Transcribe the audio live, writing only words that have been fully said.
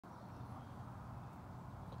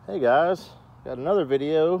Hey guys, got another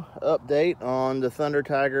video update on the Thunder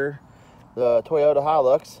Tiger, the Toyota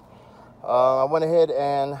Hilux. I went ahead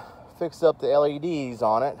and fixed up the LEDs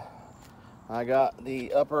on it. I got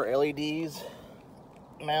the upper LEDs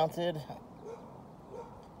mounted.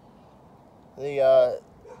 The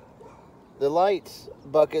light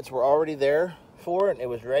buckets were already there for it. It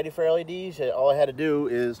was ready for LEDs. All I had to do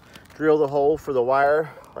is drill the hole for the wire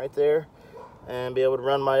right there and be able to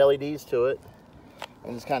run my LEDs to it.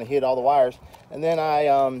 And just kind of hit all the wires. And then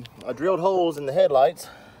I drilled holes in the headlights,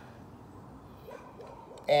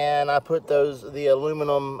 and I put the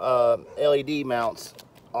aluminum LED mounts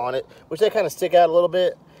on it, which they kind of stick out a little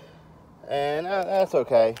bit, and that's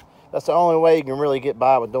okay. That's the only way you can really get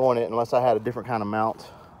by with doing it, unless I had a different kind of mount.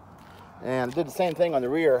 And I did the same thing on the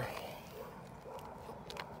rear.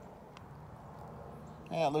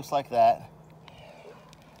 Yeah, it looks like that.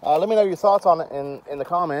 Let me know your thoughts on it in the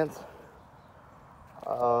comments.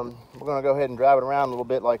 We're going to go ahead and drive it around a little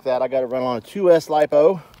bit like that. I got it run on a 2S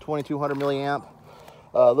LiPo, 2200 milliamp,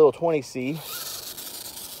 little 20C. It's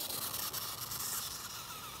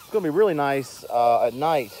going to be really nice at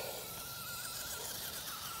night.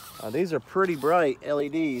 These are pretty bright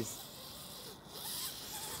LEDs.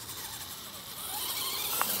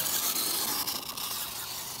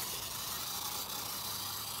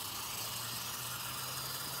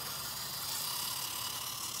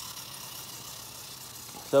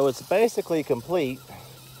 So it's basically a complete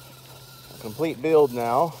build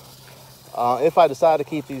now. If I decide to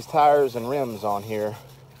keep these tires and rims on here,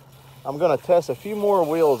 I'm going to test a few more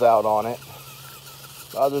wheels out on it.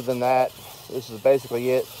 Other than that, this is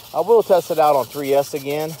basically it. I will test it out on 3S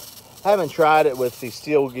again. I haven't tried it with the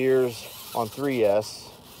steel gears on 3S.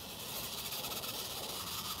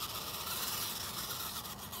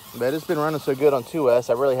 But it's been running so good on 2S,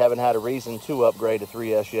 I really haven't had a reason to upgrade to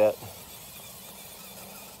 3S yet.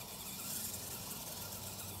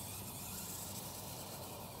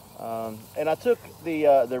 And I took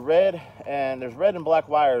the red, and there's red and black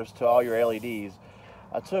wires to all your LEDs.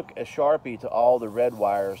 I took a Sharpie to all the red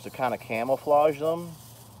wires to kind of camouflage them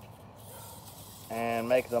and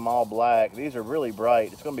make them all black. These are really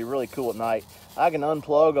bright. It's going to be really cool at night. I can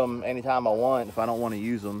unplug them anytime I want if I don't want to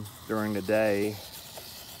use them during the day.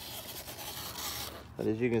 But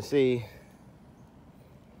as you can see,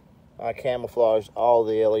 I camouflaged all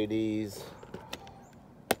the LEDs.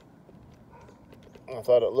 I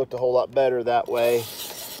thought it looked a whole lot better that way.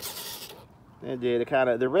 It did.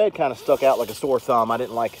 The red kind of stuck out like a sore thumb. I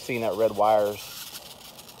didn't like seeing that red wires.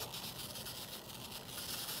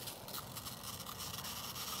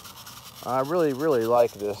 I really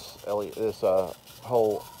like this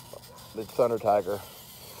whole Thunder Tiger.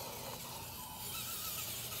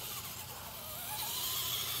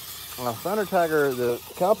 Now, Thunder Tiger, the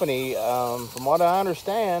company, from what I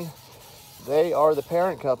understand, they are the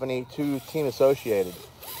parent company to Team Associated.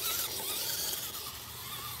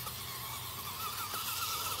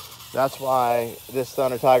 That's why this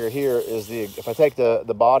Thunder Tiger here is if I take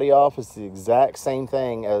the body off, it's the exact same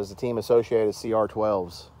thing as the Team Associated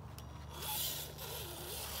CR12s.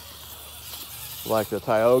 Like the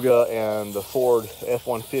Tioga and the Ford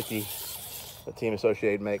F-150 the Team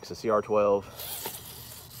Associated makes, the CR12.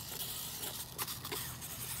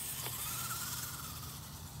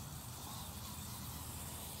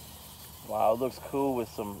 Wow, it looks cool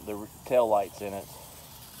with the tail lights in it.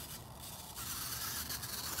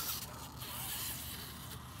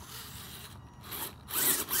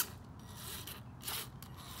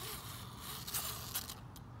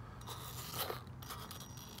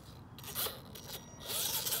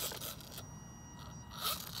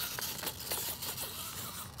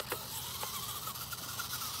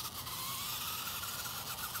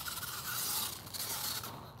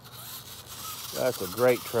 That's a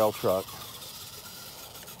great trail truck.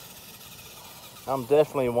 I'm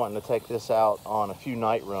definitely wanting to take this out on a few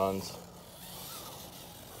night runs.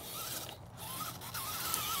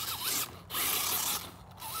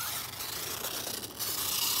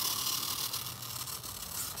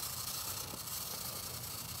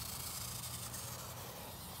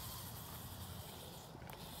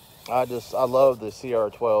 I love the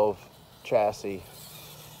CR12 chassis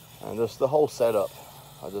and just the whole setup.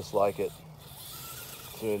 I just like it.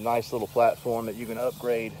 It's a nice little platform that you can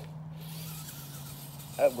upgrade,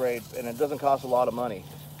 and it doesn't cost a lot of money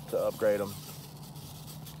to upgrade them.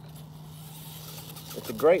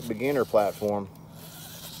 It's a great beginner platform.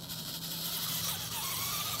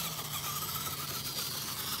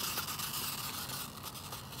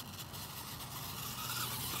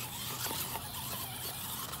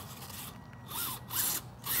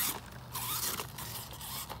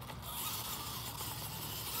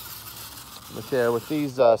 But yeah, with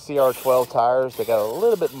these CR12 tires, they got a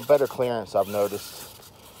little bit better clearance, I've noticed,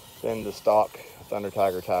 than the stock Thunder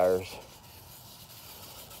Tiger tires.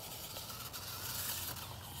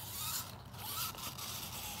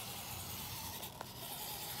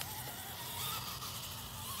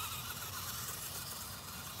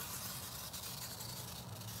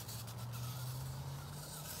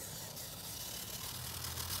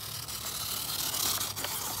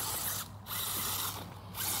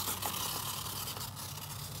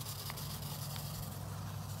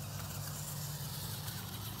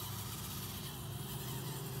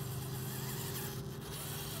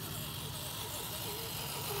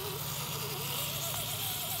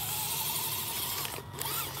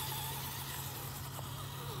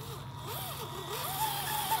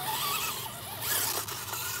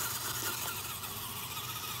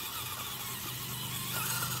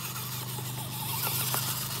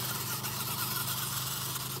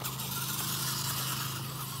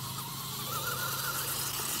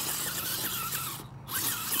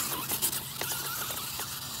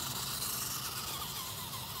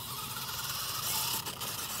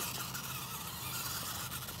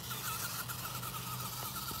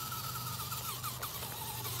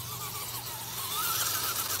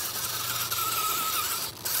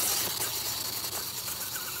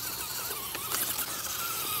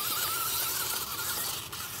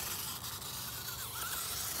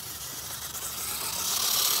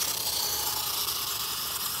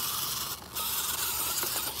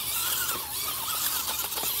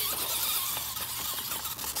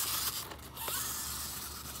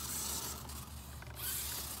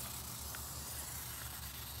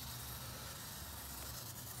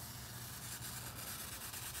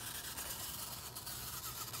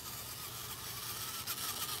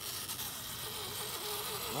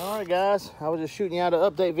 Alright guys, I was just shooting you out an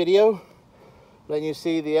update video, letting you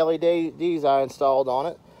see the LEDs I installed on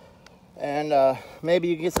it, and maybe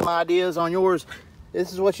you get some ideas on yours.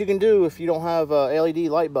 This is what you can do if you don't have LED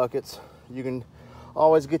light buckets. You can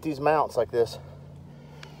always get these mounts like this.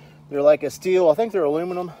 They're like a steel, I think they're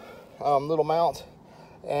aluminum little mount,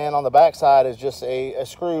 and on the back side is just a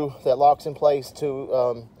screw that locks in place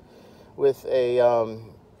to with a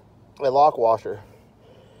lock washer.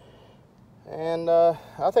 And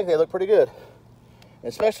I think they look pretty good,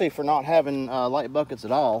 especially for not having light buckets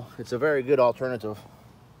at all. It's a very good alternative.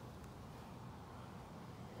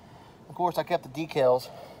 Of course, I kept the decals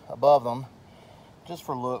above them just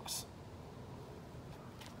for looks.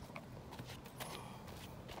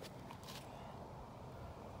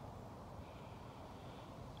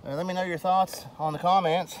 And let me know your thoughts on the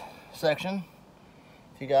comments section.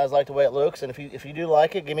 If you guys like the way it looks, and if you do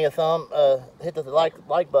like it, give me a hit the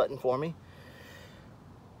like button for me.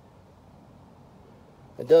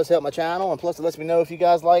 It does help my channel, and plus it lets me know if you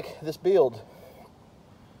guys like this build.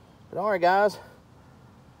 But alright guys,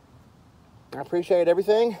 I appreciate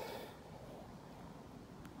everything.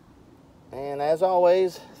 And as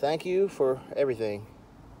always, thank you for everything.